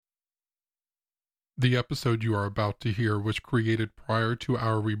The episode you are about to hear was created prior to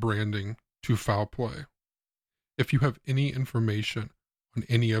our rebranding to Foul Play. If you have any information on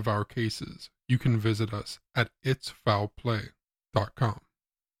any of our cases, you can visit us at itsfoulplay.com.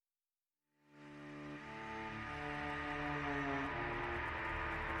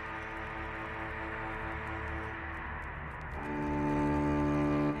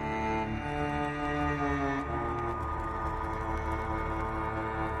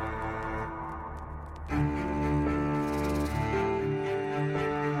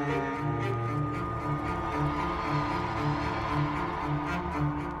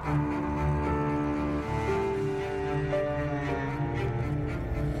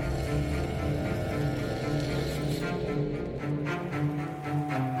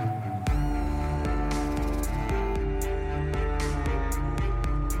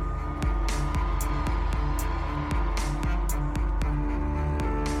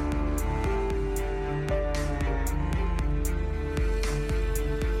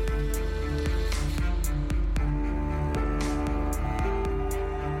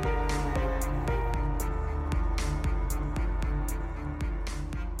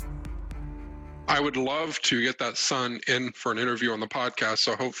 I would love to get that son in for an interview on the podcast,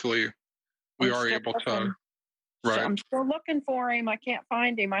 so hopefully we are able to. Right. So I'm still looking for him. I can't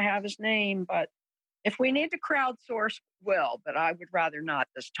find him. I have his name, but if we need to crowdsource, we'll. But I would rather not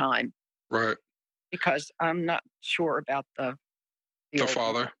this time. Right. Because I'm not sure about the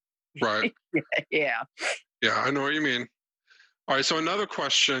father. Right. Yeah. Yeah, I know what you mean. All right, so another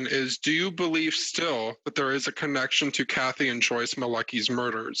question is, do you believe still that there is a connection to Cathy and Joyce Malecki's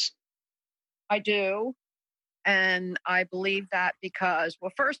murders? I do. And I believe that because,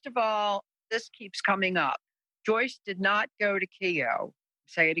 well, first of all, this keeps coming up. Joyce did not go to Keogh.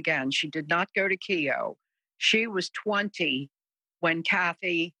 Say it again. She did not go to Keogh. She was 20 when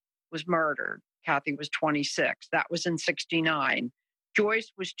Cathy was murdered. Cathy was 26. That was in 1969.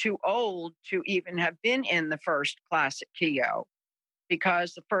 Joyce was too old to even have been in the first class at Keogh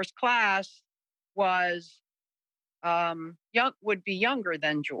because the first class was would be younger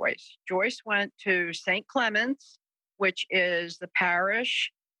than Joyce. Joyce went to St. Clement's, which is the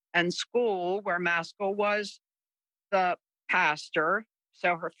parish and school where Maskell was the pastor.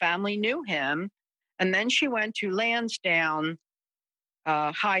 So her family knew him. And then she went to Lansdowne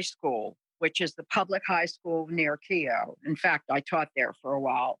High School, which is the public high school near Keogh. In fact, I taught there for a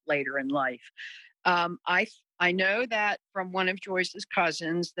while later in life. I know that from one of Joyce's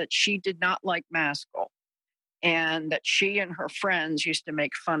cousins that she did not like Maskell, and that she and her friends used to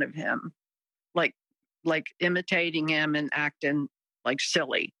make fun of him, like imitating him and acting like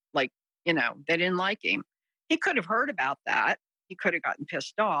silly, like, they didn't like him. He could have heard about that. He could have gotten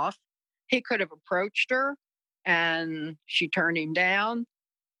pissed off. He could have approached her and she turned him down.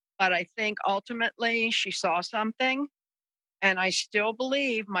 But I think ultimately she saw something. And I still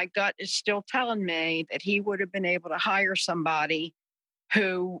believe, my gut is still telling me that he would have been able to hire somebody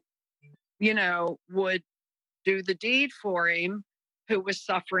who, would do the deed for him, who was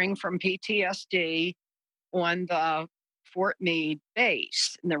suffering from PTSD on the Fort Meade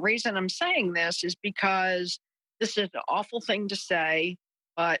base. And the reason I'm saying this is because this is an awful thing to say,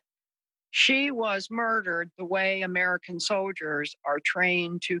 but she was murdered the way American soldiers are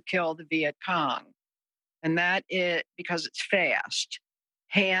trained to kill the Viet Cong. And that is because it's fast.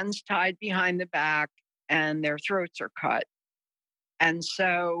 Hands tied behind the back and their throats are cut. And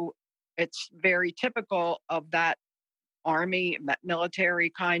so it's very typical of that army, military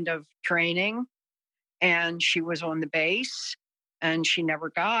kind of training. And she was on the base and she never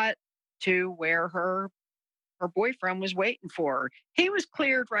got to where her boyfriend was waiting for her. He was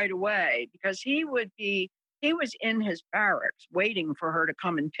cleared right away because he was in his barracks waiting for her to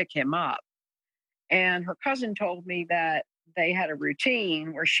come and pick him up. And her cousin told me that they had a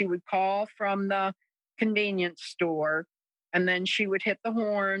routine where she would call from the convenience store and then she would hit the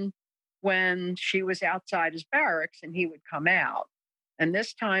horn when she was outside his barracks and he would come out. And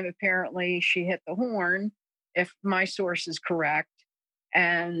this time, apparently, she hit the horn, if my source is correct,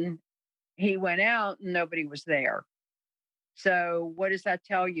 and he went out and nobody was there. So what does that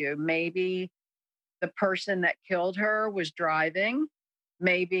tell you? Maybe the person that killed her was driving.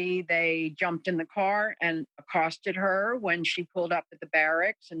 Maybe they jumped in the car and accosted her when she pulled up at the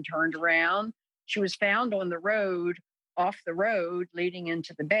barracks and turned around. She was found on the road, off the road leading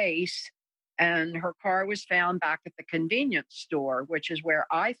into the base. And her car was found back at the convenience store, which is where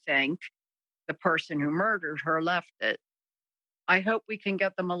I think the person who murdered her left it. I hope we can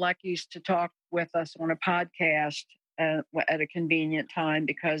get the Maleckis to talk with us on a podcast at a convenient time,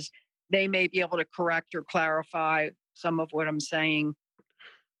 because they may be able to correct or clarify some of what I'm saying.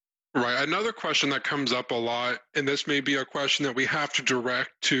 Right. Another question that comes up a lot, and this may be a question that we have to direct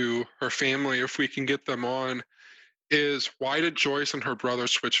to her family if we can get them on, is why did Joyce and her brother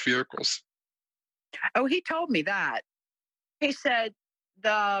switch vehicles? Oh, he told me that. He said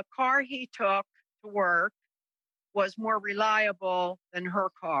the car he took to work was more reliable than her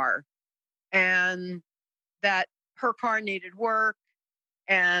car, and that her car needed work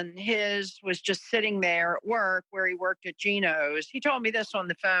and his was just sitting there at work where he worked at Gino's. He told me this on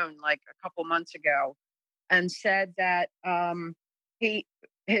the phone like a couple months ago and said that he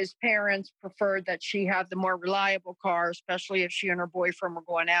his parents preferred that she have the more reliable car, especially if she and her boyfriend were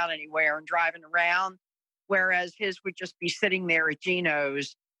going out anywhere and driving around, whereas his would just be sitting there at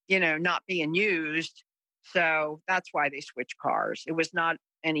Gino's, not being used. So that's why they switched cars. It was not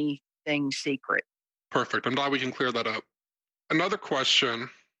anything secret. Perfect. I'm glad we can clear that up. Another question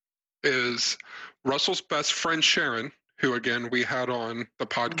is Russell's best friend Sharon, who again we had on the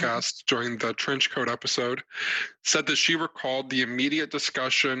podcast during the trench coat episode, said that she recalled the immediate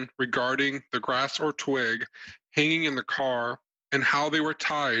discussion regarding the grass or twig hanging in the car and how they were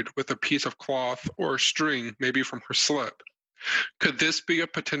tied with a piece of cloth or string, maybe from her slip. Could this be a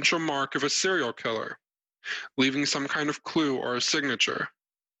potential mark of a serial killer, leaving some kind of clue or a signature?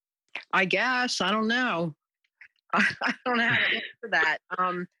 I guess. I don't know. I don't know how to answer that.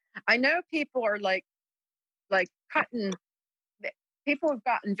 I know people are like cutting. People have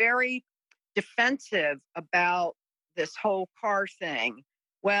gotten very defensive about this whole car thing.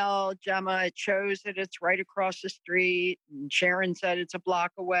 Well, Gemma, it shows that it's right across the street, and Sharon said it's a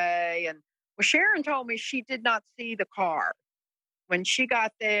block away. And well, Sharon told me she did not see the car when she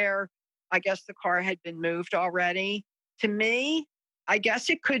got there. I guess the car had been moved already. To me, I guess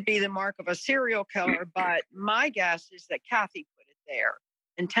it could be the mark of a serial killer, but my guess is that Cathy put it there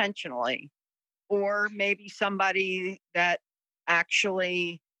intentionally, or maybe somebody that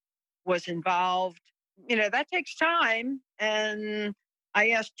actually was involved. That takes time. And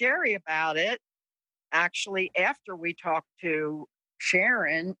I asked Jerry about it actually after we talked to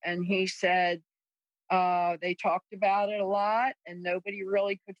Sharon, and he said they talked about it a lot and nobody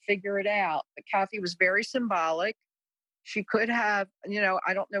really could figure it out. But Cathy was very symbolic. She could have,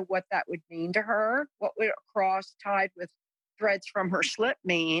 I don't know what that would mean to her. What would a cross tied with threads from her slip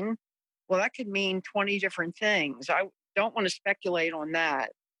mean? Well, that could mean 20 different things. I don't want to speculate on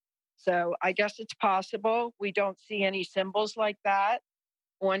that. So I guess it's possible. We don't see any symbols like that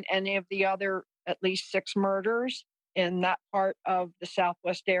on any of the other at least 6 murders in that part of the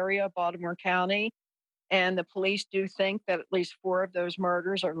Southwest area, Baltimore County. And the police do think that at least 4 of those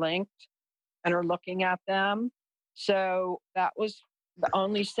murders are linked and are looking at them. So that was the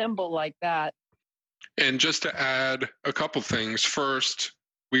only symbol like that. And just to add a couple things. First,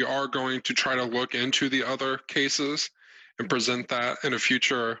 we are going to try to look into the other cases and present that in a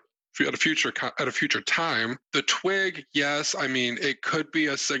future at a future time. The twig, yes, I mean it could be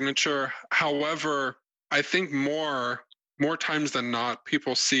a signature. However, I think more times than not,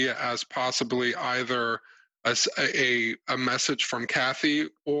 people see it as possibly either a message from Cathy,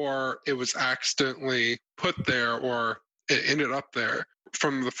 or it was accidentally put there, or it ended up there.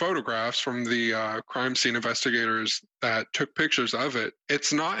 From the photographs from the crime scene investigators that took pictures of it,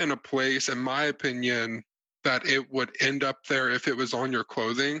 it's not in a place, in my opinion, that it would end up there if it was on your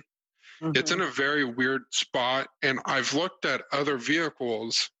clothing. It's in a very weird spot, and I've looked at other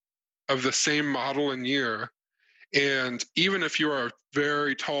vehicles of the same model and year, and even if you are a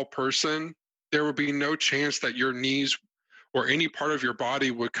very tall person, there would be no chance that your knees or any part of your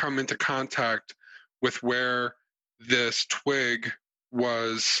body would come into contact with where this twig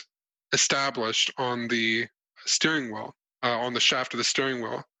was established on the steering wheel, on the shaft of the steering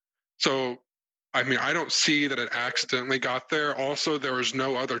wheel. So, I mean, I don't see that it accidentally got there. Also, there was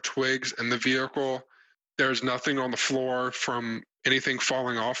no other twigs in the vehicle. There's nothing on the floor from anything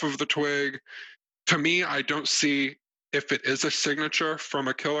falling off of the twig. To me, I don't see, if it is a signature from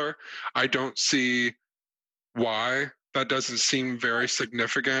a killer, I don't see why. That doesn't seem very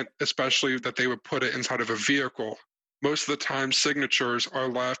significant, especially that they would put it inside of a vehicle. Most of the time, signatures are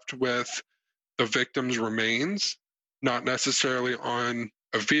left with the victim's remains, not necessarily on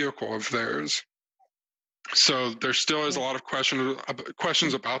a vehicle of theirs. So there still is a lot of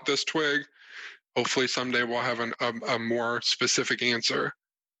questions about this twig. Hopefully someday we'll have a more specific answer.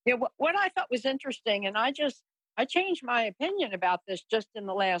 Yeah, what I thought was interesting, and I changed my opinion about this just in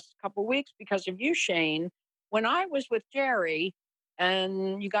the last couple of weeks because of you, Shane. When I was with Jerry,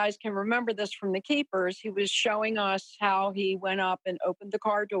 and you guys can remember this from the Keepers, he was showing us how he went up and opened the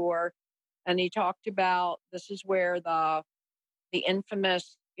car door, and he talked about this is where the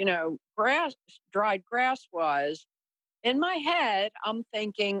infamous, dried grass was. in my head, I'm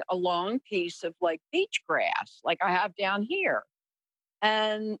thinking a long piece of like beach grass, like I have down here.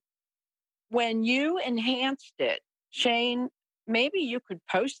 And when you enhanced it, Shane, maybe you could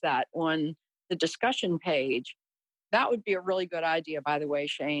post that on the discussion page. That would be a really good idea, by the way,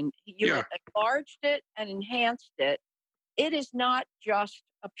 Shane. You Yeah, enlarged it and enhanced it. It is not just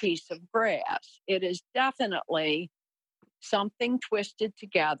a piece of grass, it is definitely something twisted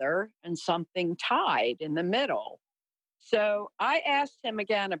together and something tied in the middle. So I asked him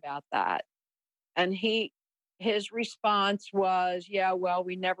again about that. And his response was, yeah, well,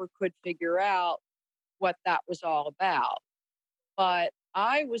 we never could figure out what that was all about. But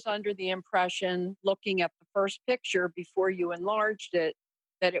I was under the impression, looking at the first picture before you enlarged it,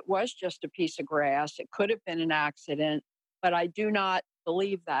 that it was just a piece of grass. It could have been an accident, but I do not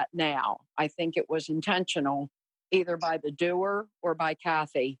believe that now. I think it was intentional, either by the doer or by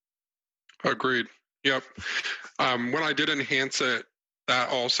Cathy. agreed. Yep. When I did enhance it, that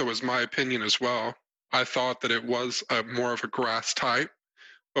also was my opinion as well. I thought that it was more of a grass type,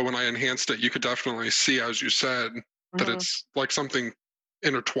 but when I enhanced it, you could definitely see, as you said, that Mhm. it's like something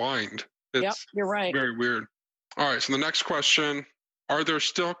intertwined. Yep, It's you're right. very weird. All right, so the next question, are there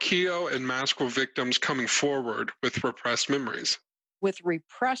still Keogh and Masco victims coming forward with repressed memories? With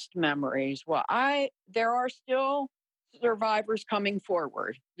repressed memories, well, I there are still survivors coming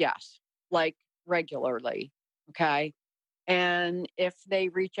forward. Yes, like regularly. Okay. And if they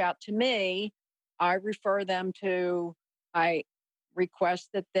reach out to me, I refer them to, I request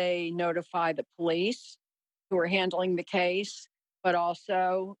that they notify the police who are handling the case, but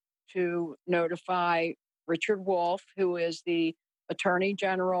also to notify Richard Wolf, who is the Attorney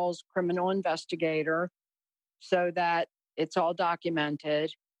General's criminal investigator, so that it's all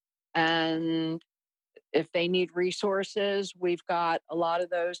documented. And if they need resources, we've got a lot of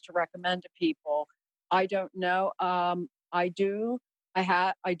those to recommend to people. I don't know. I do.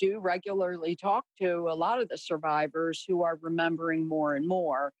 I do regularly talk to a lot of the survivors who are remembering more and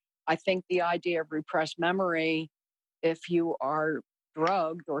more. I think the idea of repressed memory, if you are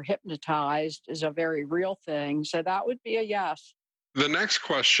drugged or hypnotized, is a very real thing. So that would be a yes. The next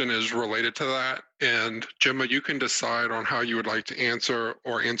question is related to that. And Gemma, you can decide on how you would like to answer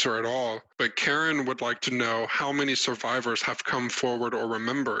or answer at all. But Karen would like to know how many survivors have come forward or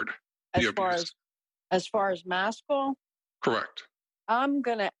remembered the As far abuse. as Maskell, Correct. I'm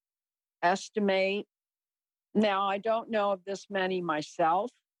going to estimate. Now, I don't know of this many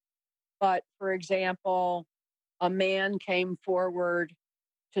myself, but for example, a man came forward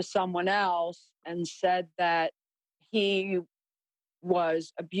to someone else and said that he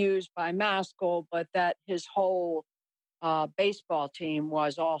was abused by Maskell, but that his whole baseball team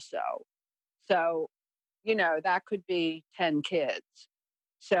was also. So, that could be 10 kids.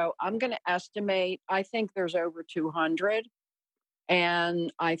 So I'm going to estimate, I think there's over 200.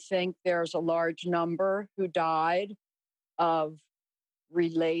 And I think there's a large number who died of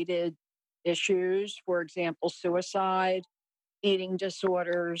related issues. For example, suicide, eating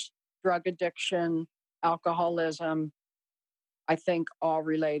disorders, drug addiction, alcoholism. I think all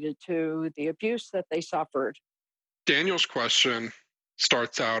related to the abuse that they suffered. Daniel's question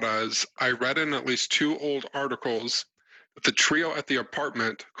starts out as I read in at least two old articles that the trio at the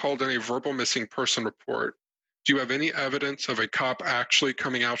apartment called in a verbal missing person report. Do you have any evidence of a cop actually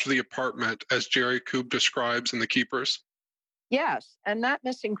coming out to the apartment as Jerry Koob describes in The Keepers? Yes. And that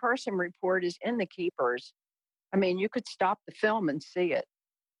missing person report is in the Keepers. I mean, you could stop the film and see it,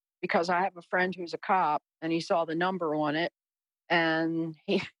 because I have a friend who's a cop and he saw the number on it, and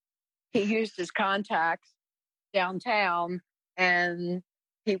he used his contacts downtown, and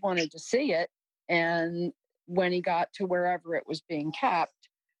he wanted to see it. And when he got to wherever it was being kept,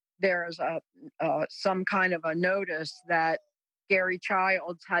 there's some kind of a notice that Gary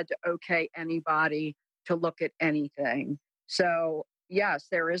Childs had to okay anybody to look at anything. So yes,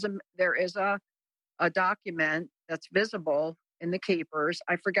 there is a document that's visible in the Keepers.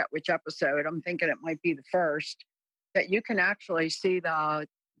 I forget which episode. I'm thinking it might be the first, that you can actually see the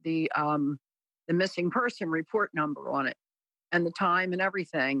missing person report number on it and the time and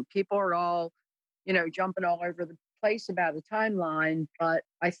everything. People are all, jumping all over the place about a timeline, but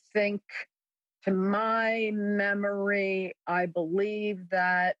I think, to my memory, I believe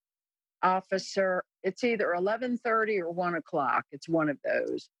that officer, it's either 11:30 or 1 o'clock. It's one of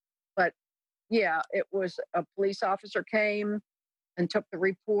those. But yeah, it was a police officer came and took the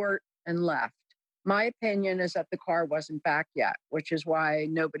report and left. My opinion is that the car wasn't back yet, which is why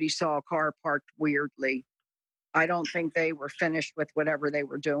nobody saw a car parked weirdly. I don't think they were finished with whatever they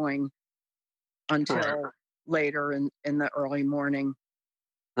were doing Right, until later in the early morning.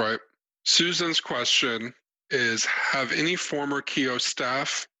 right. Susan's question is, have any former Keough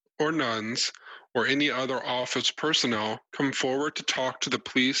staff or nuns or any other office personnel come forward to talk to the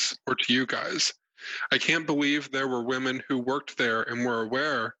police or to you guys? I can't believe there were women who worked there and were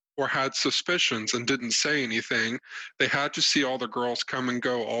aware or had suspicions and didn't say anything. They had to see all the girls come and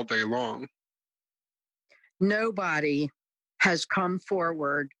go all day long. Nobody has come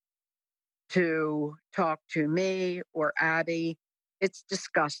forward to talk to me or Abby. It's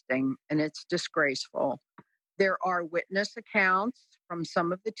disgusting and it's disgraceful. There are witness accounts from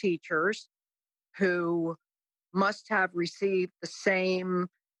some of the teachers who must have received the same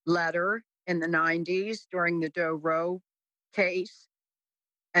letter in the 90s during the Doe Roe case.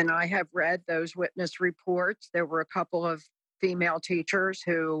 And I have read those witness reports. There were a couple of female teachers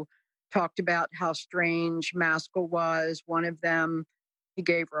who talked about how strange Maskell was. One of them, he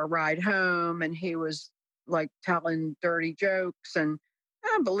gave her a ride home and he was like telling dirty jokes. And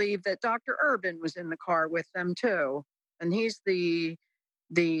I believe that Dr. Urban was in the car with them too. And he's the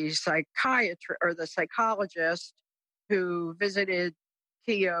psychiatrist or the psychologist who visited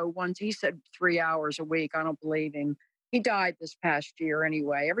Keough once. He said 3 hours a week. I don't believe him. He died this past year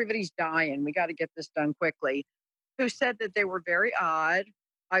anyway. Everybody's dying. We got to get this done quickly. Who said that they were very odd.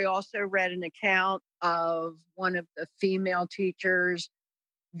 I also read an account of one of the female teachers,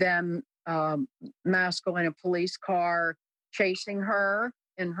 them Maskell in a police car chasing her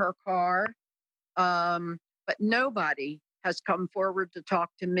in her car. But nobody has come forward to talk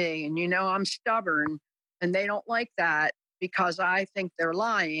to me. And I'm stubborn and they don't like that because I think they're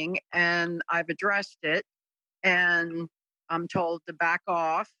lying and I've addressed it and I'm told to back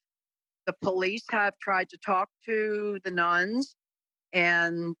off. The police have tried to talk to the nuns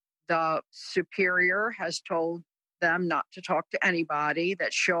and the superior has told them not to talk to anybody,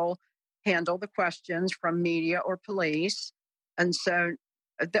 that she'll handle the questions from media or police. And so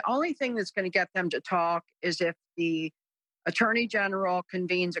the only thing that's going to get them to talk is if the Attorney General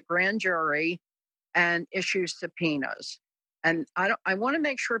convenes a grand jury and issues subpoenas. And I want to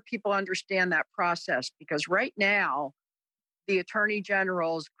make sure people understand that process because right now, the Attorney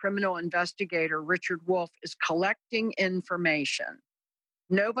General's criminal investigator, Richard Wolff, is collecting information.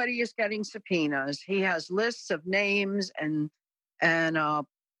 Nobody is getting subpoenas. He has lists of names and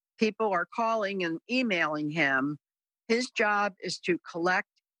people are calling and emailing him. His job is to collect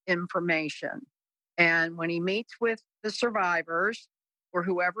information. And when he meets with the survivors or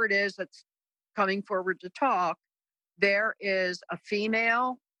whoever it is that's coming forward to talk, there is a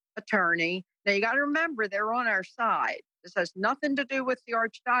female attorney. Now, you got to remember, they're on our side. This has nothing to do with the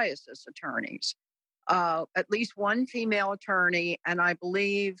archdiocese attorneys. At least one female attorney, and I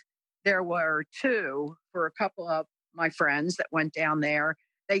believe there were two for a couple of my friends that went down there.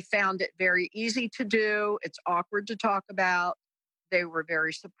 They found it very easy to do. It's awkward to talk about. They were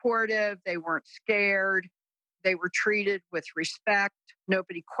very supportive. They weren't scared. They were treated with respect.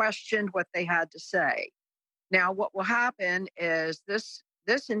 Nobody questioned what they had to say. Now, what will happen is this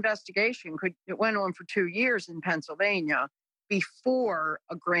investigation it went on for 2 years in Pennsylvania before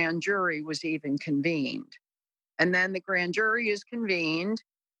a grand jury was even convened. And then the grand jury is convened.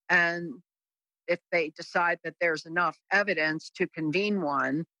 And if they decide that there's enough evidence to convene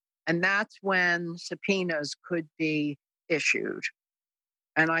one, and that's when subpoenas could be issued.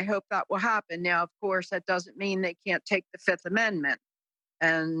 And I hope that will happen. Now, of course, that doesn't mean they can't take the Fifth Amendment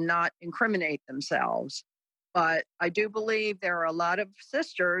and not incriminate themselves. But I do believe there are a lot of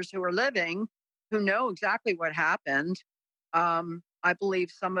sisters who are living who know exactly what happened. I believe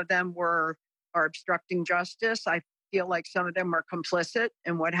some of them are obstructing justice. I feel like some of them are complicit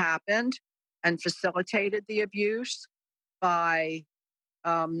in what happened and facilitated the abuse by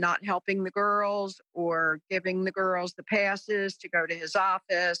not helping the girls or giving the girls the passes to go to his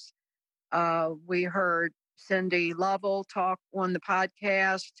office. We heard Cindy Lovell talk on the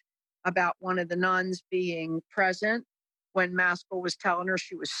podcast about one of the nuns being present when Maskell was telling her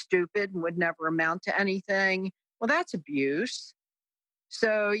she was stupid and would never amount to anything. Well, that's abuse.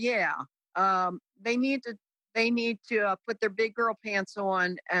 So yeah, they need to put their big girl pants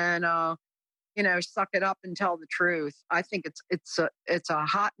on and suck it up and tell the truth. I think it's a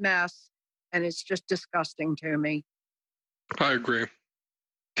hot mess and it's just disgusting to me. I agree.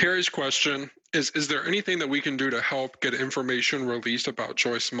 Carrie's question is there anything that we can do to help get information released about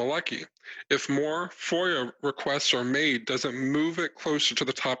Joyce Malecki? If more FOIA requests are made, does it move it closer to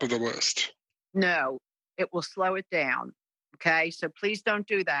the top of the list? No, it will slow it down. Okay, so please don't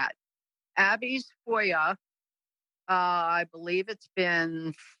do that. Abby's FOIA, I believe it's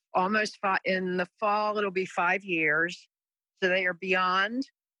been almost in the fall, it'll be 5 years. So they are beyond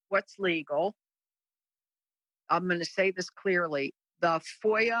what's legal. I'm going to say this clearly. the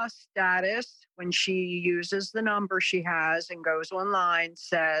FOIA status, when she uses the number she has and goes online,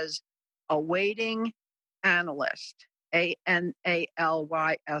 says awaiting analyst,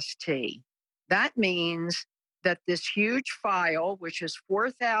 ANALYST. That means that this huge file, which is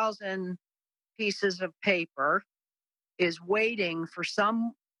 4,000 pieces of paper, is waiting for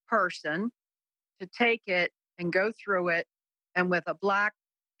some person to take it and go through it and with a black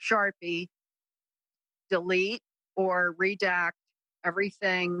Sharpie delete or redact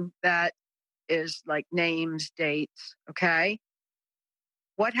everything that is like names, dates. Okay.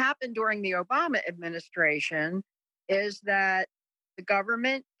 What happened during the Obama administration is that the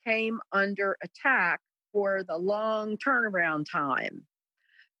government came under attack for the long turnaround time.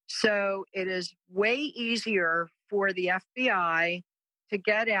 So it is way easier for the FBI to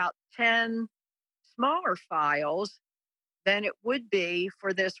get out 10 smaller files than it would be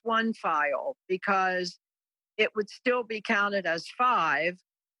for this one file, because it would still be counted as 5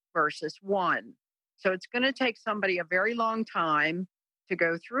 versus 1. So it's going to take somebody a very long time to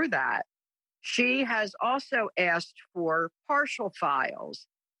go through that. She has also asked for partial files.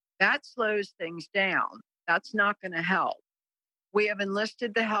 That slows things down. That's not going to help. We have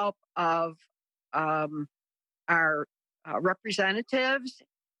enlisted the help of our representatives,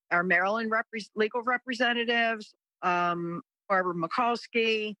 our Maryland legal representatives, Barbara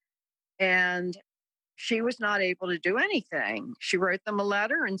Mikulski, and she was not able to do anything. She wrote them a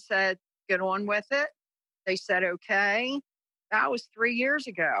letter and said, get on with it. They said, okay. That was 3 years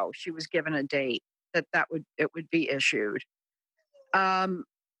ago. She was given a date that it would be issued. Abby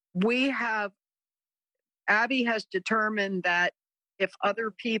has determined that if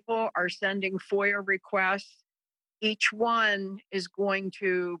other people are sending FOIA requests, each one is going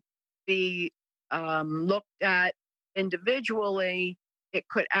to be looked at individually. It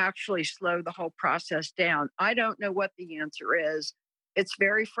could actually slow the whole process down. I don't know what the answer is. It's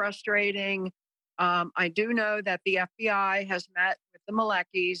very frustrating. I do know that the FBI has met with the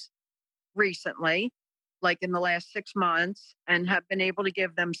Meleckis recently, like in the last 6 months, and have been able to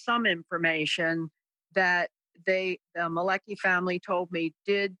give them some information that the Melecki family told me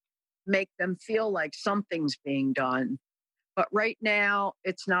did make them feel like something's being done. But right now,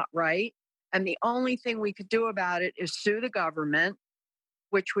 it's not right. And the only thing we could do about it is sue the government,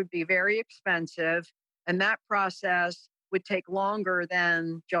 which would be very expensive. And that process would take longer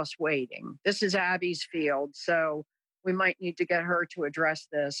than just waiting. This is Abby's field, so we might need to get her to address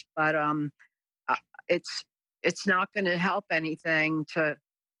this. But it's not going to help anything to,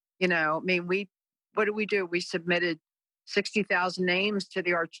 what do? We submitted 60,000 names to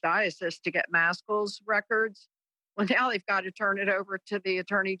the Archdiocese to get Maskell's records. Well, now they've got to turn it over to the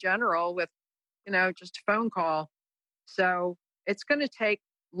Attorney General with, just a phone call. So it's going to take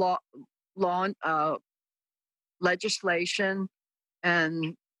legislation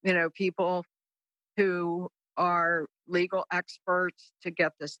and, people who are legal experts to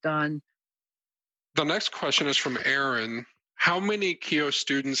get this done. The next question is from Aaron. How many Keough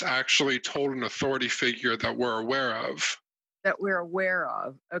students actually told an authority figure that we're aware of? That we're aware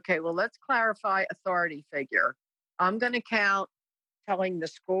of. Okay, well, let's clarify authority figure. I'm going to count telling the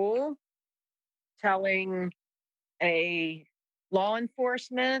school, telling a law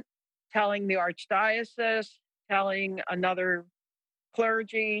enforcement, telling the Archdiocese, telling another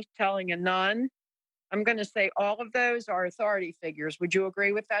clergy, telling a nun. I'm going to say all of those are authority figures. Would you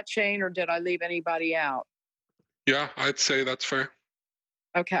agree with that, Shane, or did I leave anybody out? Yeah, I'd say that's fair.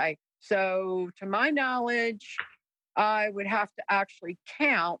 Okay, so to my knowledge, I would have to actually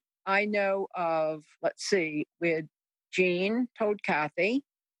count. I know of, we had Jean told Cathy,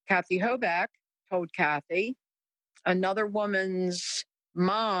 Cathy Hobeck told Cathy, another woman's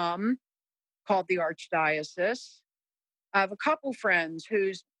mom called the Archdiocese. I have a couple friends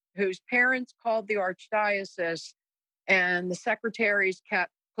whose parents called the Archdiocese and the secretaries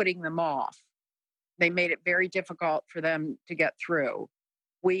kept putting them off. They made it very difficult for them to get through.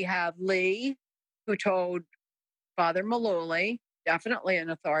 We have Lee, who told Father Maluli, definitely an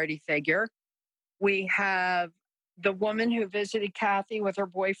authority figure. We have the woman who visited Cathy with her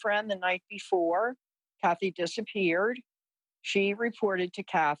boyfriend the night before. Cathy disappeared. She reported to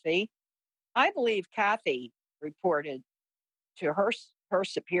Cathy. I believe Cathy reported to her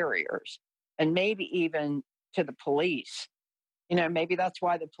superiors and maybe even to the police. Maybe that's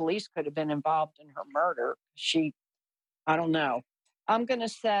why the police could have been involved in her murder. I don't know. I'm going to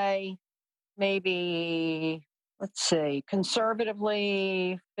say maybe,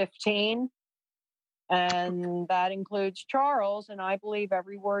 conservatively 15. And that includes Charles. And I believe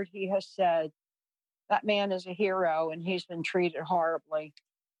every word he has said. That man is a hero and he's been treated horribly.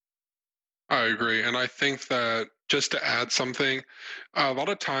 I agree. And I think that just to add something, a lot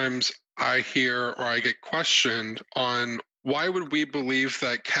of times I hear or I get questioned on why would we believe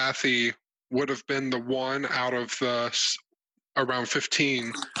that Cathy would have been the one out of around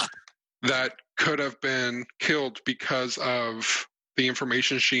 15 that could have been killed because of the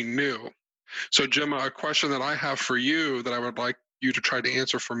information she knew. So, Gemma, a question that I have for you that I would like you to try to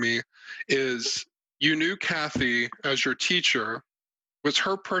answer for me is, you knew Cathy as your teacher. Was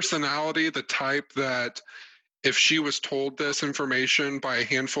her personality the type that if she was told this information by a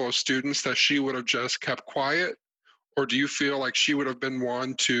handful of students that she would have just kept quiet? Or do you feel like she would have been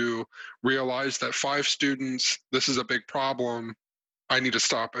one to realize that 5 students, this is a big problem, I need to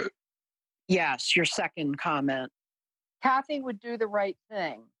stop it? Yes, your second comment. Cathy would do the right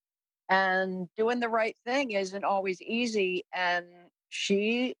thing. And doing the right thing isn't always easy. And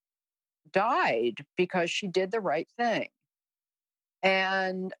she died because she did the right thing.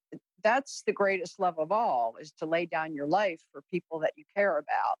 And that's the greatest love of all, is to lay down your life for people that you care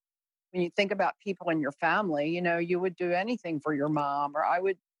about. When you think about people in your family, you would do anything for your mom, or I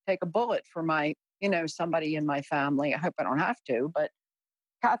would take a bullet for my, somebody in my family. I hope I don't have to, but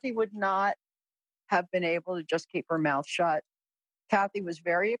Cathy would not have been able to just keep her mouth shut. Cathy was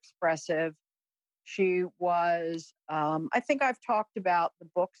very expressive. She was, I think I've talked about the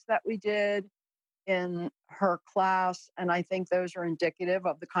books that we did in her class, and I think those are indicative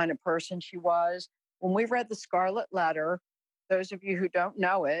of the kind of person she was. When we read The Scarlet Letter, those of you who don't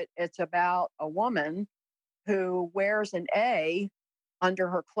know it, it's about a woman who wears an A under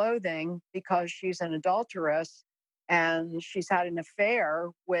her clothing because she's an adulteress and she's had an affair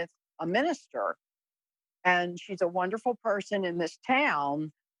with a minister. And she's a wonderful person in this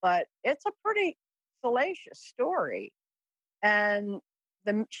town, but it's a pretty salacious story. And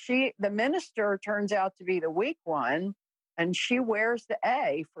the minister turns out to be the weak one, and she wears the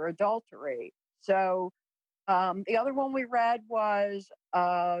A for adultery. So the other one we read was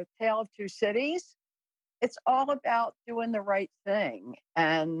Tale of Two Cities. It's all about doing the right thing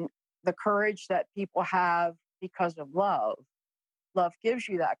and the courage that people have because of love. Love gives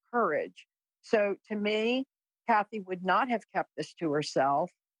you that courage. So to me, Cathy would not have kept this to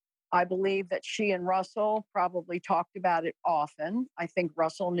herself. I believe that she and Russell probably talked about it often. I think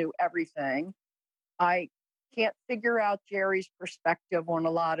Russell knew everything. I can't figure out Jerry's perspective on a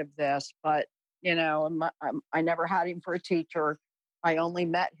lot of this, but I never had him for a teacher. I only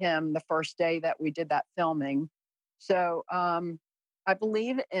met him the first day that we did that filming. So I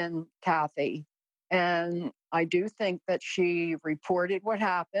believe in Cathy, and I do think that she reported what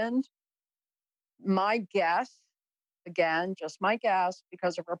happened. My guess, again, just my guess,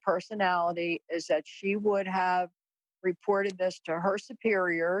 because of her personality, is that she would have reported this to her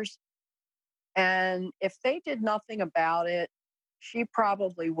superiors. And if they did nothing about it, she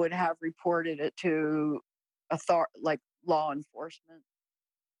probably would have reported it to like law enforcement.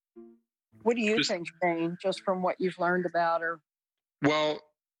 What do you Just, think, Shane, just from what you've learned about her? well,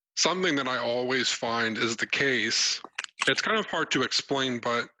 something that I always find is the case. It's kind of hard to explain,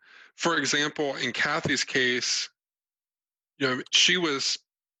 but for example, in Cathy's case, she was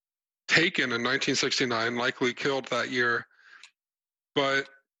taken in 1969, likely killed that year. But,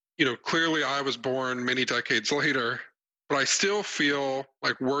 clearly I was born many decades later, but I still feel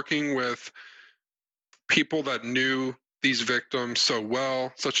like working with people that knew these victims so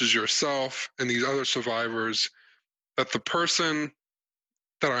well, such as yourself and these other survivors, that the person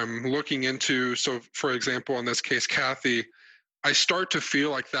that I'm looking into, so for example, in this case, Cathy, I start to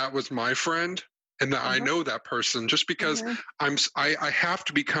feel like that was my friend and that I Mm-hmm. know that person just because I have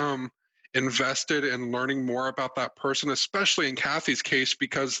to become invested in learning more about that person, especially in Cathy's case,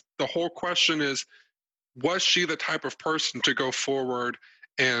 because the whole question is, was she the type of person to go forward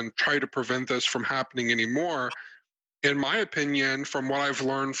and try to prevent this from happening anymore? In my opinion, from what I've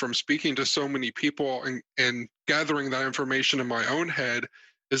learned from speaking to so many people and gathering that information in my own head,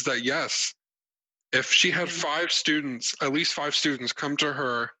 is that yes, if she had 5 students, at least 5 students, come to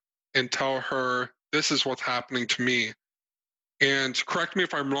her and tell her, this is what's happening to me. And correct me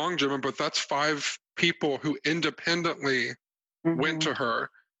if I'm wrong, Gemma, but that's 5 people who independently went Mm-hmm. to her.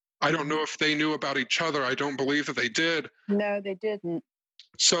 I don't know if they knew about each other. I don't believe that they did. No, they didn't.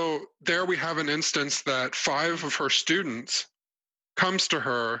 So there we have an instance that 5 of her students comes to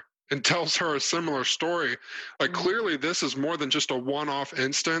her and tells her a similar story. Like, clearly, this is more than just a one off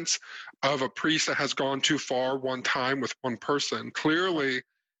instance of a priest that has gone too far one time with one person. Clearly,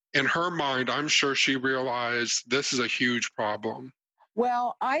 in her mind, I'm sure she realized this is a huge problem.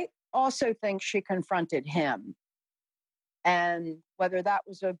 Well, I also think she confronted him. And whether that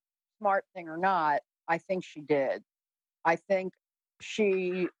was a smart thing or not, I think she did. I think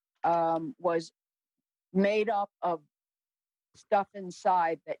she was made up of stuff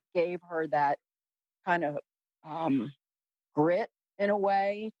inside that gave her that kind of grit in a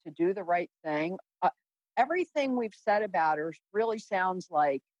way to do the right thing. Everything we've said about her really sounds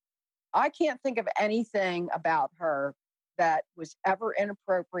like I can't think of anything about her that was ever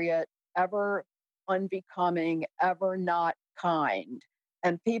inappropriate, ever unbecoming, ever not kind.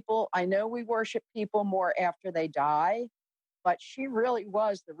 And people, I know we worship people more after they die, but she really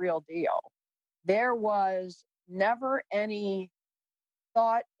was the real deal. There was never any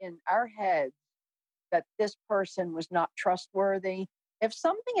thought in our heads that this person was not trustworthy. If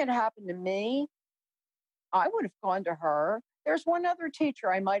something had happened to me, I would have gone to her. There's one other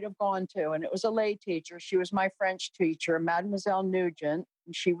teacher I might have gone to, and it was a lay teacher. She was my French teacher, Mademoiselle Nugent.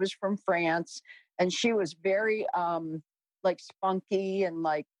 And she was from France, and she was very like spunky and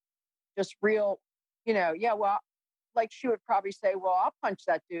like just real, yeah, well, like she would probably say, well, I'll punch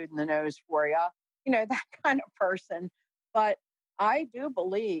that dude in the nose for you, that kind of person. But I do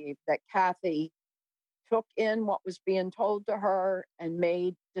believe that Cathy took in what was being told to her and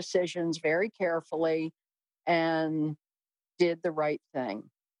made decisions very carefully and did the right thing.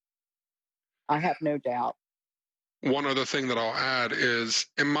 I have no doubt. One other thing that I'll add is,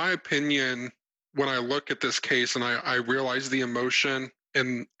 in my opinion, when I look at this case and I realize the emotion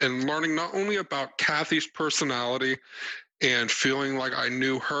and learning not only about Cathy's personality and feeling like I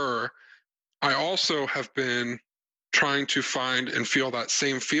knew her, I also have been trying to find and feel that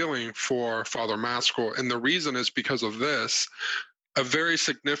same feeling for Father Maskell. And the reason is because of this. A very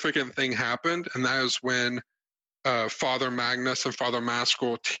significant thing happened, and that is when Father Magnus and Father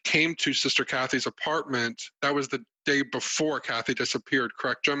Maskell came to Sister Cathy's apartment. That was the day before Cathy disappeared,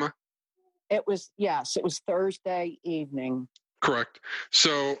 correct, Gemma? Yes, it was Thursday evening. Correct.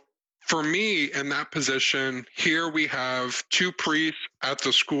 So for me in that position, here we have two priests at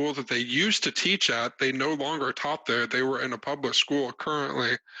the school that they used to teach at. They no longer taught there. They were in a public school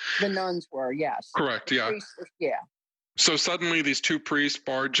currently. The nuns were, yes. Correct, the yeah. Priests, yeah. So suddenly these two priests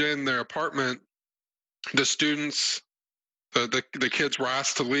barge in their apartment. The students, the kids were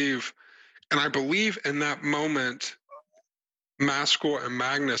asked to leave. And I believe in that moment, Maskell and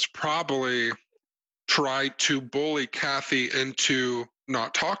Magnus probably tried to bully Cathy into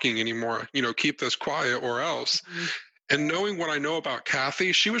not talking anymore, keep this quiet or else. Mm-hmm. And knowing what I know about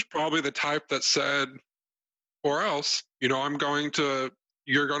Cathy, she was probably the type that said, or else, you're going to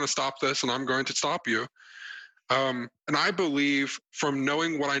stop this and I'm going to stop you. And I believe from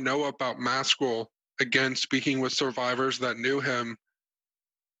knowing what I know about Maskell, again, speaking with survivors that knew him,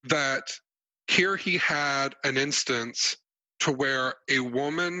 that here he had an instance to where a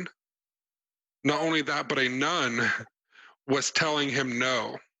woman, not only that, but a nun was telling him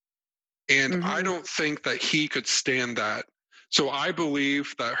no. And mm-hmm. I don't think that he could stand that. So I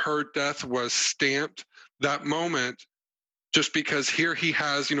believe that her death was stamped that moment just because here he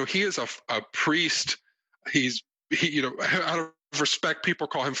has, he is a priest. He, out of respect, people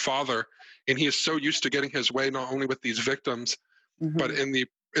call him father. And he is so used to getting his way, not only with these victims, mm-hmm. but in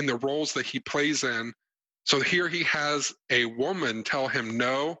the roles that he plays in. So here he has a woman tell him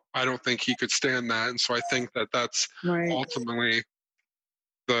no. I don't think he could stand that. And so I think that that's right. Ultimately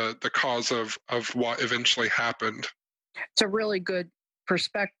the cause of what eventually happened. It's a really good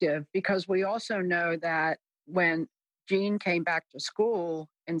perspective because we also know that when Jean came back to school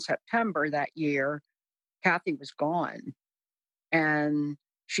in September that year, Cathy was gone. And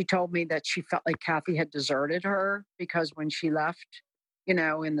she told me that she felt like Cathy had deserted her because when she left,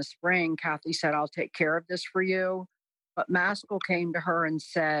 in the spring, Cathy said, I'll take care of this for you. But Maskell came to her and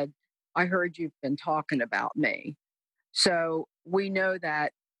said, I heard you've been talking about me. So we know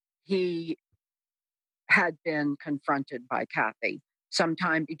that he had been confronted by Cathy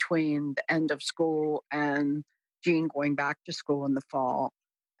sometime between the end of school and Jean going back to school in the fall.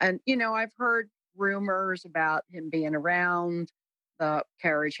 And, I've heard rumors about him being around the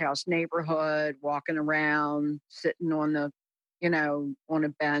Carriage House neighborhood, walking around, sitting on the, on a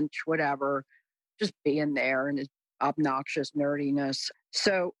bench, whatever, just being there and his obnoxious nerdiness.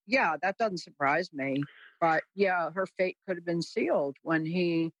 So, yeah, that doesn't surprise me. But, yeah, her fate could have been sealed when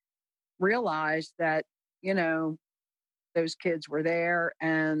he realized that, those kids were there.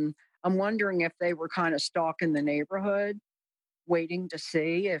 And I'm wondering if they were kind of stalking the neighborhood, waiting to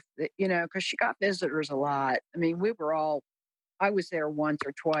see if, because she got visitors a lot. I mean, I was there once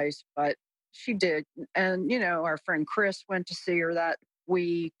or twice, but she did. And, our friend Chris went to see her that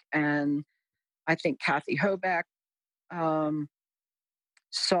week. And I think Cathy Hoback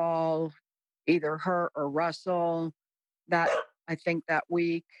saw either her or Russell that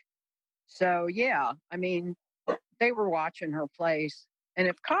week. So, yeah, I mean, they were watching her place. And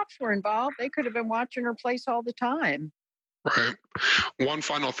if cops were involved, they could have been watching her place all the time. Right. One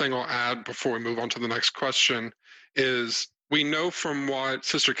final thing I'll add before we move on to the next question is we know from what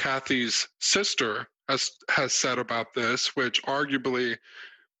Sister Cathy's sister has said about this, which arguably,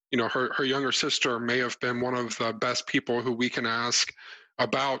 her younger sister may have been one of the best people who we can ask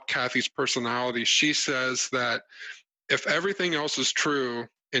about Cathy's personality. She says that if everything else is true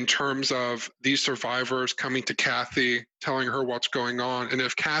in terms of these survivors coming to Cathy, telling her what's going on, and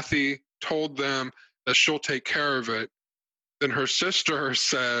if Cathy told them that she'll take care of it, then her sister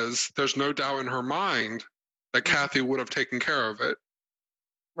says there's no doubt in her mind that Cathy would have taken care of it.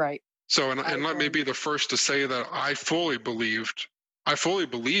 Right. So, and let me be the first to say that I fully believe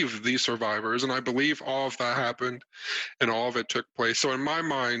these survivors, and I believe all of that happened and all of it took place. So in my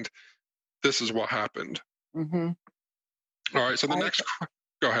mind, this is what happened. Mm-hmm. All right. So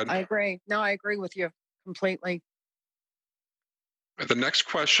go ahead. I agree. No, I agree with you completely. The next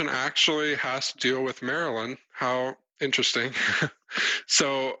question actually has to deal with Marilyn. How interesting.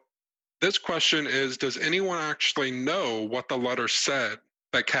 So this question is, does anyone actually know what the letter said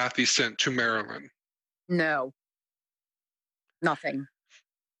that Cathy sent to Marilyn? No. Nothing.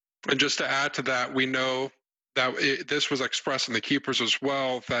 And just to add to that, we know that this was expressed in the Keepers as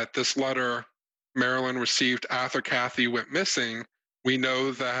well, that this letter Marilyn received after Cathy went missing. We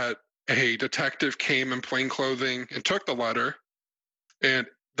know that a detective came in plain clothing and took the letter, and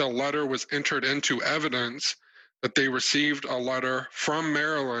the letter was entered into evidence that they received a letter from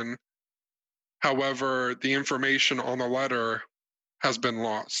Marilyn. However, the information on the letter has been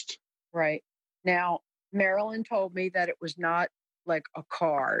lost. Right. Now, Marilyn told me that it was not like a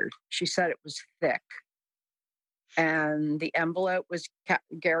card. She said it was thick. And the envelope was,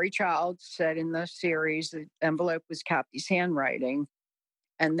 Gary Childs said in the series, the envelope was Cathy's handwriting.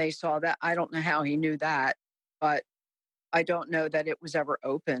 And they saw that. I don't know how he knew that, but I don't know that it was ever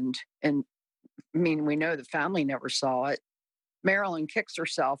opened. And I mean, we know the family never saw it. Marilyn kicks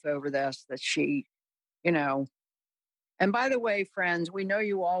herself over this, that she, and by the way, friends, we know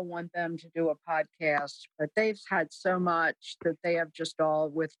you all want them to do a podcast, but they've had so much that they have just all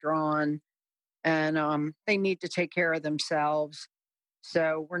withdrawn, and they need to take care of themselves.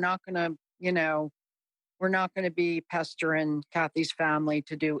 So we're not going to, we're not going to be pestering Cathy's family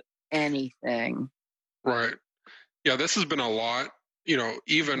to do anything. Right. Yeah, this has been a lot,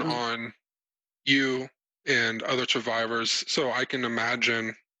 even on you and other survivors. So I can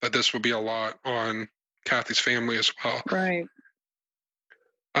imagine that this would be a lot on Cathy's family as well. Right.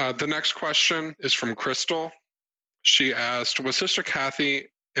 The next question is from Crystal. She asked, was Sister Cathy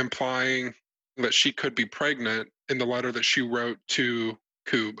implying that she could be pregnant in the letter that she wrote to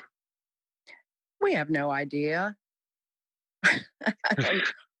Coob? We have no idea. I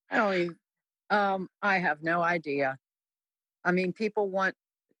have no idea. I mean, people want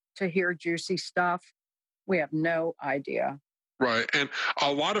to hear juicy stuff. We have no idea. Right. And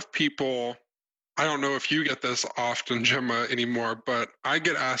a lot of people, I don't know if you get this often, Gemma, anymore, but I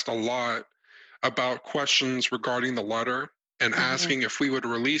get asked a lot about questions regarding the letter and asking if we would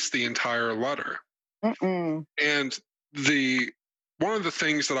release the entire letter. And one of the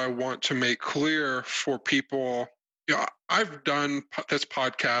things that I want to make clear for people, I've done this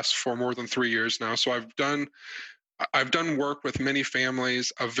podcast for more than 3 years now, so I've done work with many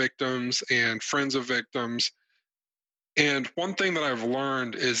families of victims and friends of victims. And one thing that I've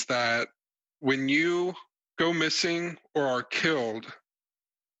learned is that when you go missing or are killed,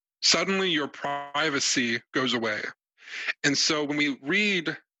 suddenly your privacy goes away. And so when we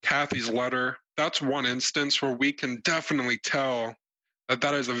read Cathy's letter, that's one instance where we can definitely tell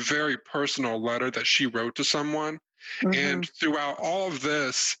that is a very personal letter that she wrote to someone. And throughout all of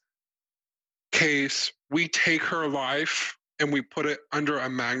this case, we take her life and we put it under a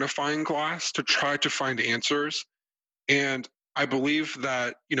magnifying glass to try to find answers. And I believe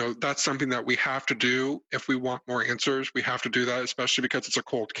that, that's something that we have to do if we want more answers. We have to do that, especially because it's a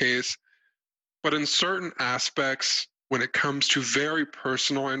cold case. But in certain aspects, when it comes to very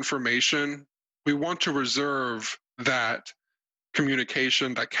personal information, we want to reserve that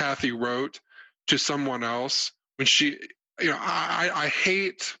communication that Cathy wrote to someone else when she, I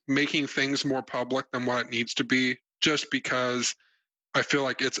hate making things more public than what it needs to be, just because I feel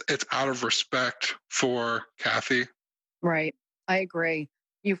like it's out of respect for Cathy. Right. I agree.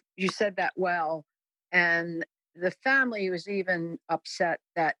 You said that well. And the family was even upset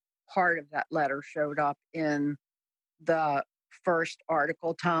that part of that letter showed up in the first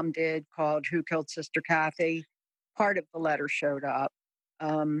article Tom did called Who Killed Sister Cathy. Part of the letter showed up.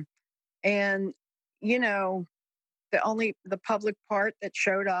 And, the public part that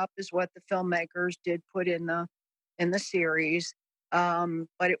showed up is what the filmmakers did put in the series.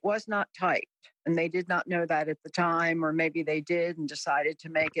 but it was not typed. And they did not know that at the time, or maybe they did and decided to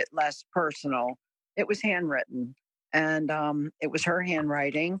make it less personal. It was handwritten, and it was her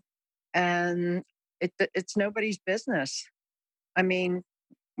handwriting, and it's nobody's business. I mean,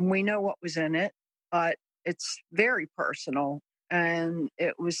 we know what was in it, but it's very personal. And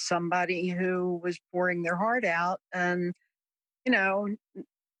it was somebody who was pouring their heart out and, you know,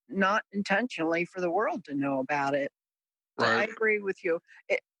 not intentionally for the world to know about it. So I Right. agree with you.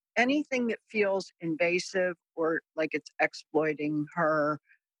 It, anything that feels invasive or like it's exploiting her,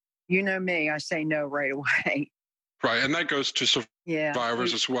 you know me, I say no right away. Right. And that goes to Yeah,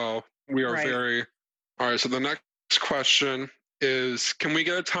 survivors as well. We are right. very. All right. So the next question is, can we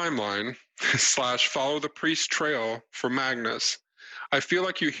get a timeline slash follow the priest trail for Magnus? I feel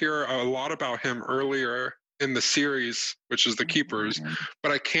like you hear a lot about him earlier in the series, which is the Keepers,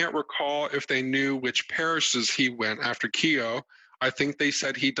 but I can't recall if they knew which parishes he went after Keogh. I think they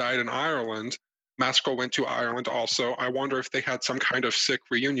said he died in Ireland. Maskell went to Ireland also. I wonder if they had some kind of sick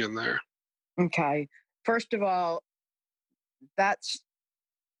reunion there. Okay. First of all, that's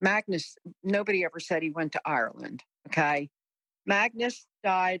Magnus. Nobody ever said he went to Ireland. Okay. Magnus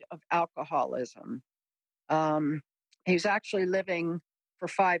died of alcoholism. Um, he was actually living for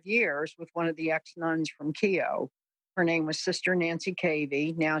 5 years with one of the ex nuns from Keogh. Her name was Sister Nancy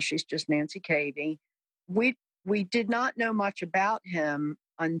Cavey. Now she's just Nancy Cavey. We we did not know much about him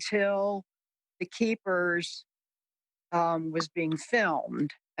until the Keepers was being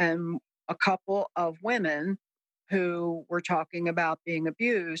filmed, and a couple of women who were talking about being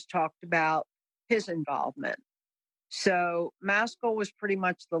abused talked about his involvement. So Maskell was pretty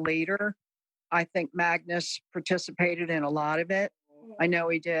much the leader. I think Magnus participated in a lot of it. I know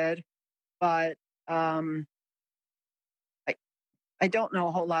he did, but um, I, I don't know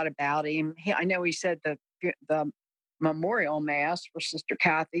a whole lot about him. I know he said the memorial mass for Sister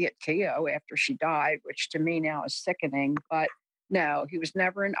Cathy at Keogh after she died, which to me now is sickening. But no, he was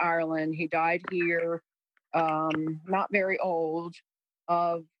never in Ireland. He died here, not very old,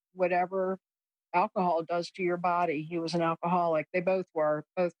 of whatever alcohol does to your body. He was an alcoholic. They both were,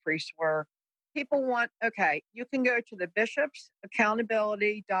 both priests were. People want, okay, you can go to the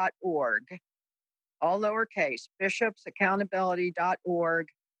bishopsaccountability.org, all lowercase, bishopsaccountability.org,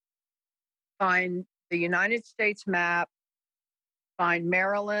 find the United States map, find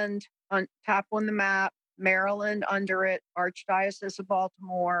Maryland, tap on the map, Maryland under it, Archdiocese of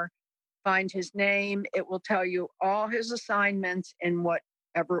Baltimore, find his name. It will tell you all his assignments in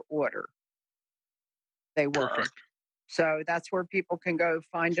whatever order they were. Perfect. So that's where people can go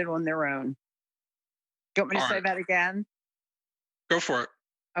find it on their own. Do you want me to All say right. that again? Go for it.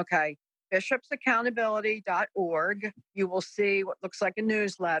 Okay. Bishopsaccountability.org. You will see what looks like a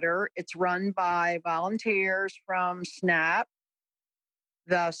newsletter. It's run by volunteers from SNAP,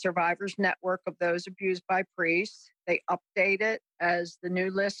 the Survivors Network of Those Abused by Priests. They update it as the new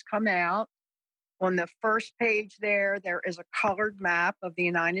lists come out. On the first page there is a colored map of the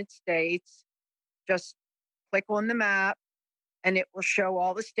United States. Just click on the map and it will show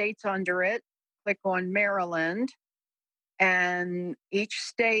all the states under it. Click on Maryland, and each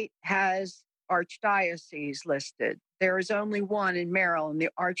state has archdiocese listed. There is only one in Maryland, the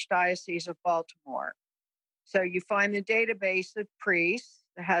Archdiocese of Baltimore. So you find the database of priests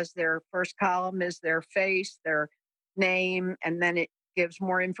that has their first column is their face, their name, and then it gives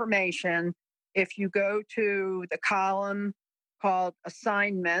more information. If you go to the column called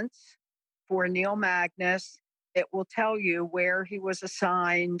assignments for Neil Magnus, it will tell you where he was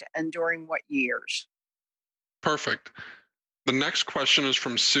assigned and during what years. Perfect. The next question is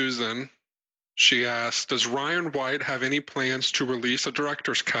from Susan. She asks, does Ryan White have any plans to release a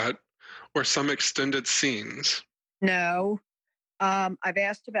director's cut or some extended scenes? No, I've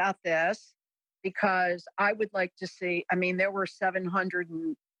asked about this because I would like to see, I mean, there were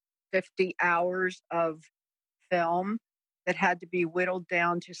 750 hours of film that had to be whittled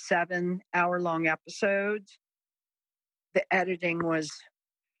down to 7-hour-long episodes. The editing was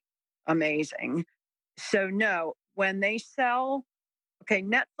amazing. So, no, when they sell, okay,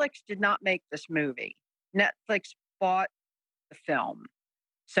 Netflix did not make this movie. Netflix bought the film.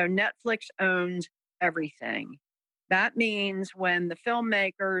 So Netflix owns everything. That means when the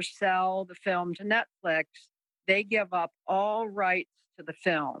filmmakers sell the film to Netflix, they give up all rights to the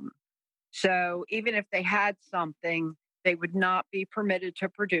film. So even if they had something, they would not be permitted to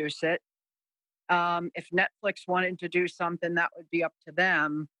produce it. If Netflix wanted to do something, that would be up to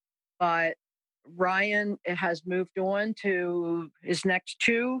them. But Ryan has moved on to his next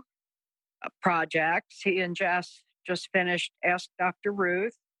two projects. He and Jess just finished Ask Dr.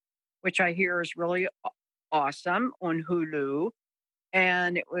 Ruth, which I hear is really awesome on Hulu.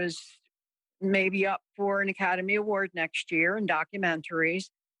 and it was maybe up for an Academy Award next year in documentaries.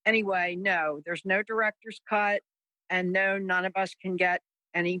 Anyway, no, there's no director's cut, and no, none of us can get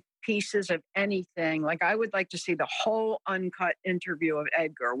any pieces of anything. Like, I would like to see the whole uncut interview of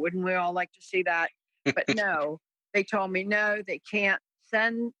Edgar. Wouldn't we all like to see that? But no, they told me no, they can't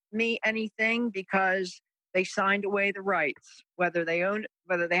send me anything because they signed away the rights. Whether they own it,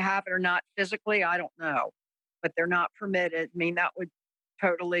 whether they have it or not physically, I don't know. But they're not permitted. I mean, that would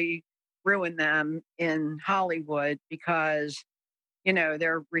totally ruin them in Hollywood because, you know,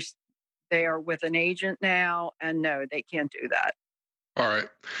 they are with an agent now, and no, they can't do that. All right.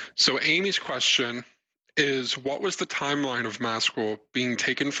 So Amy's question is, what was the timeline of Maskell being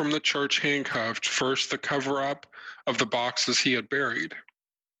taken from the church handcuffed, first the cover-up of the boxes he had buried?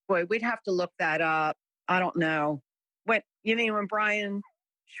 Boy, we'd have to look that up. I don't know. When you mean when Brian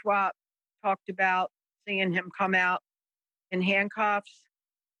Schwab talked about seeing him come out in handcuffs?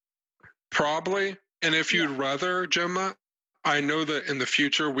 Probably. And if you'd rather, Gemma, I know that in the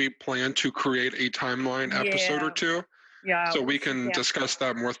future we plan to create a timeline episode or two. Yeah. So we can discuss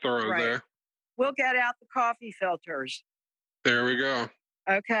that more thorough there. We'll get out the coffee filters. There we go.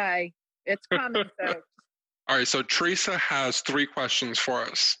 Okay. It's coming, folks. All right. So Teresa has 3 questions for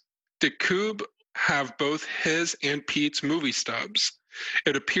us. Did Coob have both his and Pete's movie stubs?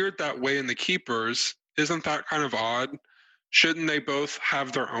 It appeared that way in The Keepers. Isn't that kind of odd? Shouldn't they both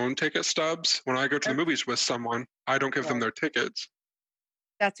have their own ticket stubs? When I go to the movies with someone, I don't give them their tickets.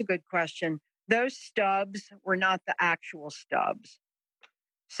 That's a good question. Those stubs were not the actual stubs.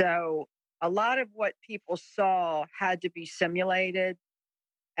 So a lot of what people saw had to be simulated,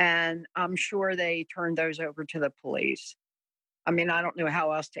 and I'm sure they turned those over to the police. I mean, I don't know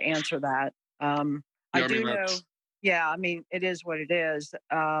how else to answer that. I do know. Yeah, I mean, it is what it is.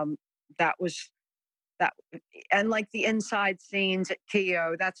 That was that, and like the inside scenes at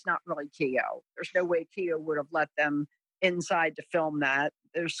Keogh, that's not really Keogh. There's no way Keogh would have let them inside to film that.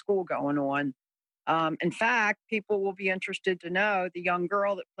 There's school going on. In fact, people will be interested to know the young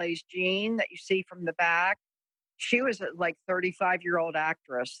girl that plays Jean that you see from the back. She was a 35-year-old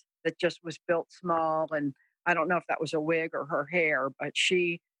actress that just was built small, and I don't know if that was a wig or her hair, but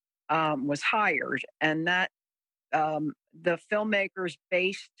she was hired, and that the filmmakers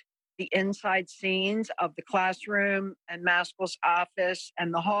based the inside scenes of the classroom and Maskell's office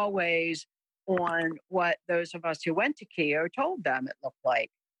and the hallways on what those of us who went to Keogh told them it looked like.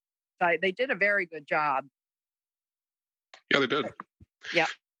 So they did a very good job. Yeah, they did. Yeah.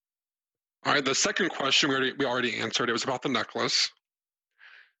 All right. The second question we already answered. It was about the necklace.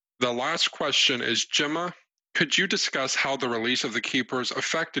 The last question is, Gemma, could you discuss how the release of The Keepers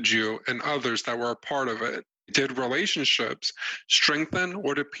affected you and others that were a part of it? Did relationships strengthen,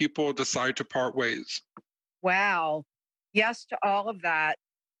 or did people decide to part ways? Wow. Yes to all of that.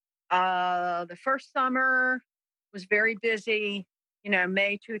 The first summer was very busy,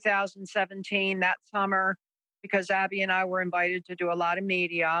 May 2017, that summer, because Abby and I were invited to do a lot of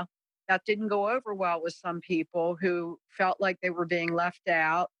media. That didn't go over well with some people who felt like they were being left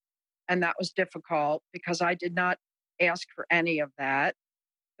out. And that was difficult because I did not ask for any of that.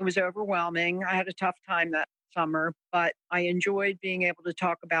 It was overwhelming. I had a tough time that summer, but I enjoyed being able to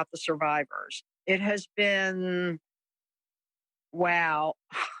talk about the survivors. It has been, wow.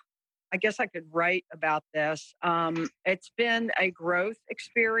 I guess I could write about this. It's been a growth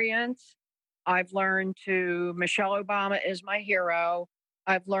experience. I've learned Michelle Obama is my hero.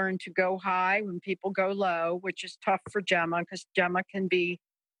 I've learned to go high when people go low, which is tough for Gemma because Gemma can be,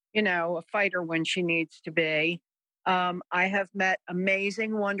 a fighter when she needs to be. I have met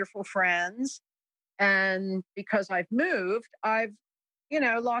amazing, wonderful friends. And because I've moved, I've,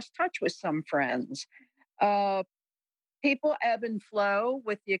 lost touch with some friends. People ebb and flow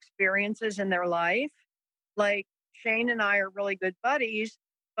with the experiences in their life. Like Shane and I are really good buddies,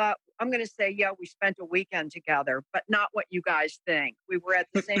 but I'm going to say, yeah, we spent a weekend together, but not what you guys think. We were at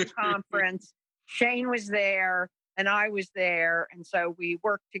the same conference. Shane was there and I was there. And so we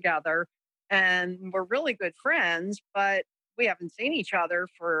worked together and we're really good friends, but we haven't seen each other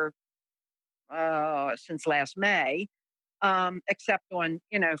for since last May, except on,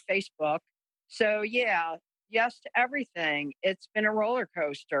 Facebook. So yeah, yes to everything. It's been a roller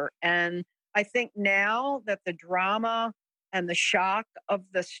coaster. And I think now that the drama and the shock of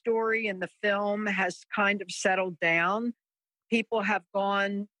the story and the film has kind of settled down, people have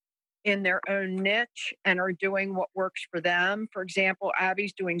gone in their own niche and are doing what works for them. For example,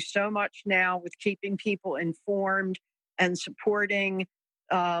 Abby's doing so much now with keeping people informed and supporting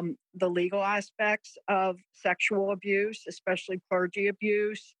the legal aspects of sexual abuse, especially clergy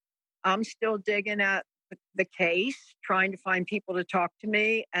abuse. I'm still digging at the case, trying to find people to talk to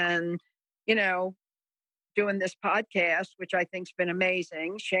me, and, you know, doing this podcast, which I think's been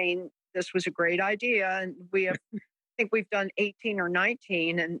amazing. Shane, this was a great idea. And I think we've done 18 or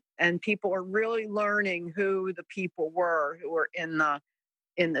 19, and people are really learning who the people were who were in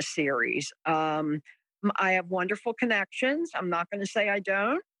the series. I have wonderful connections. I'm not going to say I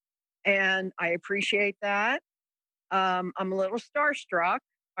don't, and I appreciate that. I'm a little starstruck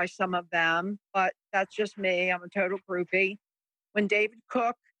by some of them, but that's just me. I'm a total groupie. When David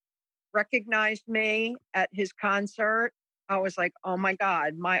Cook recognized me at his concert, I was like, oh my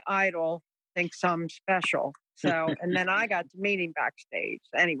God, my idol thinks I'm special. So, and then I got to meet him backstage.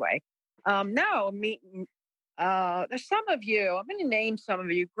 Anyway, no, meeting, there's some of you, I'm going to name some of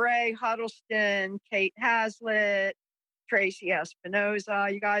you: Gray Huddleston, Kate Hazlitt, Tracy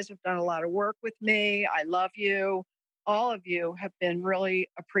Espinoza. You guys have done a lot of work with me. I love you. All of you have been really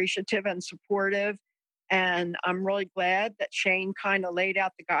appreciative and supportive. And I'm really glad that Shane kind of laid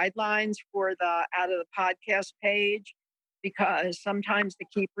out the guidelines for the out of the podcast page, because sometimes the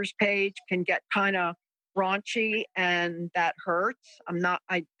keepers page can get kind of raunchy and that hurts.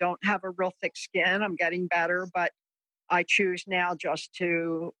 I don't have a real thick skin. I'm getting better, but I choose now just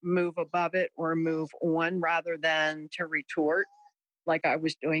to move above it or move on rather than to retort like I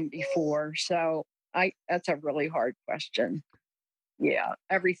was doing before. So that's a really hard question. Yeah,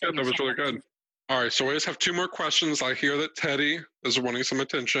 everything. Yeah, that was really good. All right, so we just have 2 more questions. I hear that Teddy is wanting some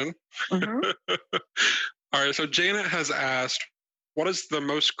attention. Mm-hmm. All right, so Janet has asked, what is the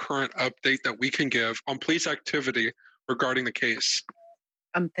most current update that we can give on police activity regarding the case?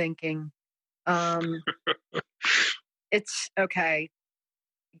 I'm thinking. It's okay.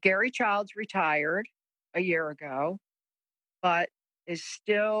 Gary Childs retired a year ago, but is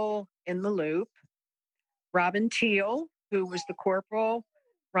still in the loop. Robin Teal, who was the corporal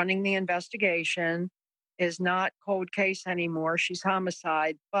running the investigation, is not cold case anymore. She's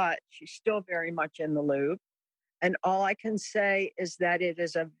homicide, but she's still very much in the loop. And all I can say is that it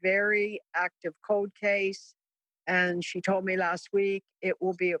is a very active cold case. And she told me last week it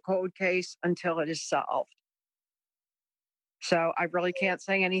will be a cold case until it is solved. So I really can't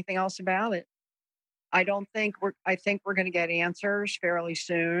say anything else about it. I think we're going to get answers fairly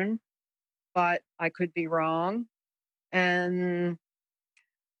soon, but I could be wrong. And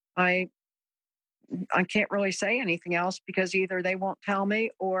I can't really say anything else, because either they won't tell me,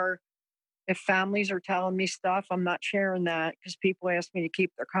 or if families are telling me stuff, I'm not sharing that, because people ask me to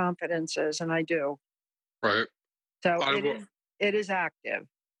keep their confidences, and I do. Right. So it is active.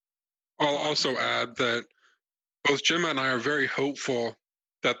 I'll also add that both Gemma and I are very hopeful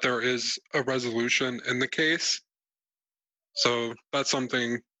that there is a resolution in the case. So that's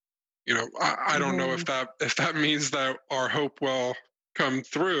something, I don't know if that means that our hope will come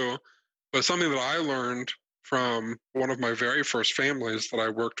through, but something that I learned from one of my very first families that I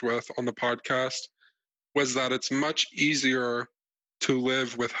worked with on the podcast was that it's much easier to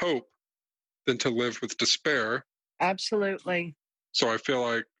live with hope than to live with despair. Absolutely. So I feel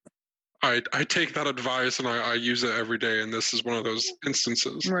like I take that advice and I use it every day, and this is one of those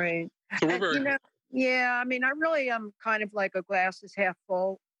instances. Right. So we're very... yeah, I mean, I really am kind of like a glass is half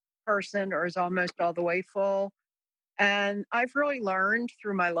full person, or is almost all the way full. And I've really learned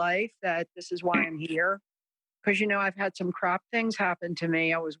through my life that this is why I'm here. Because, I've had some crap things happen to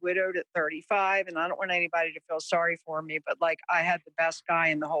me. I was widowed at 35, and I don't want anybody to feel sorry for me, but like, I had the best guy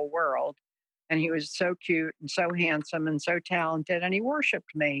in the whole world. And he was so cute and so handsome and so talented, and he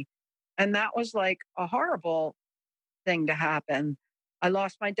worshiped me. And that was like a horrible thing to happen. I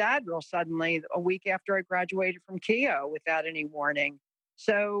lost my dad real suddenly a week after I graduated from Keio without any warning.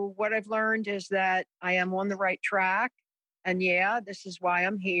 So what I've learned is that I am on the right track. And yeah, this is why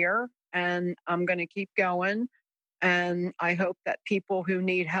I'm here. And I'm going to keep going. And I hope that people who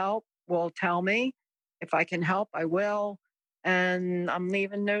need help will tell me. If I can help, I will. And I'm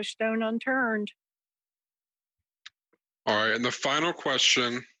leaving no stone unturned. All right. And the final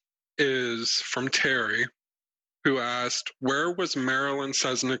question is from Terry, who asked, where was Marilyn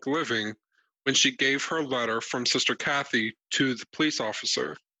Sesnick living when she gave her letter from Sister Cathy to the police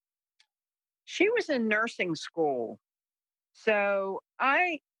officer? She was in nursing school. So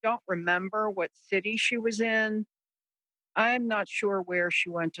I don't remember what city she was in. I'm not sure where she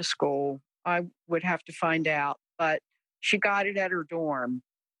went to school. I would have to find out. But she got it at her dorm.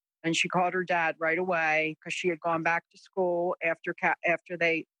 And she called her dad right away, because she had gone back to school after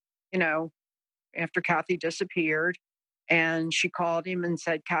after Cathy disappeared. And she called him and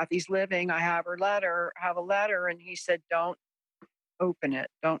said, Cathy's living. I have her letter. Have a letter. And he said, don't open it.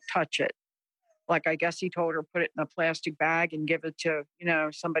 Don't touch it. Like, I guess he told her, put it in a plastic bag and give it to,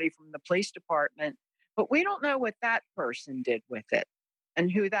 somebody from the police department. but we don't know what that person did with it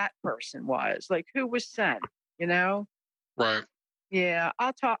and who that person was, like who was sent, you know? Right. Yeah,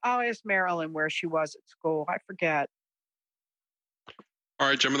 I'll ask Marilyn where she was at school. I forget. All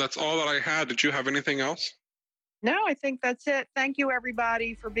right, Gemma, that's all that I had. Did you have anything else? No, I think that's it. Thank you,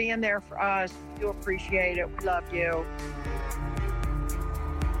 everybody, for being there for us. We do appreciate it. We love you.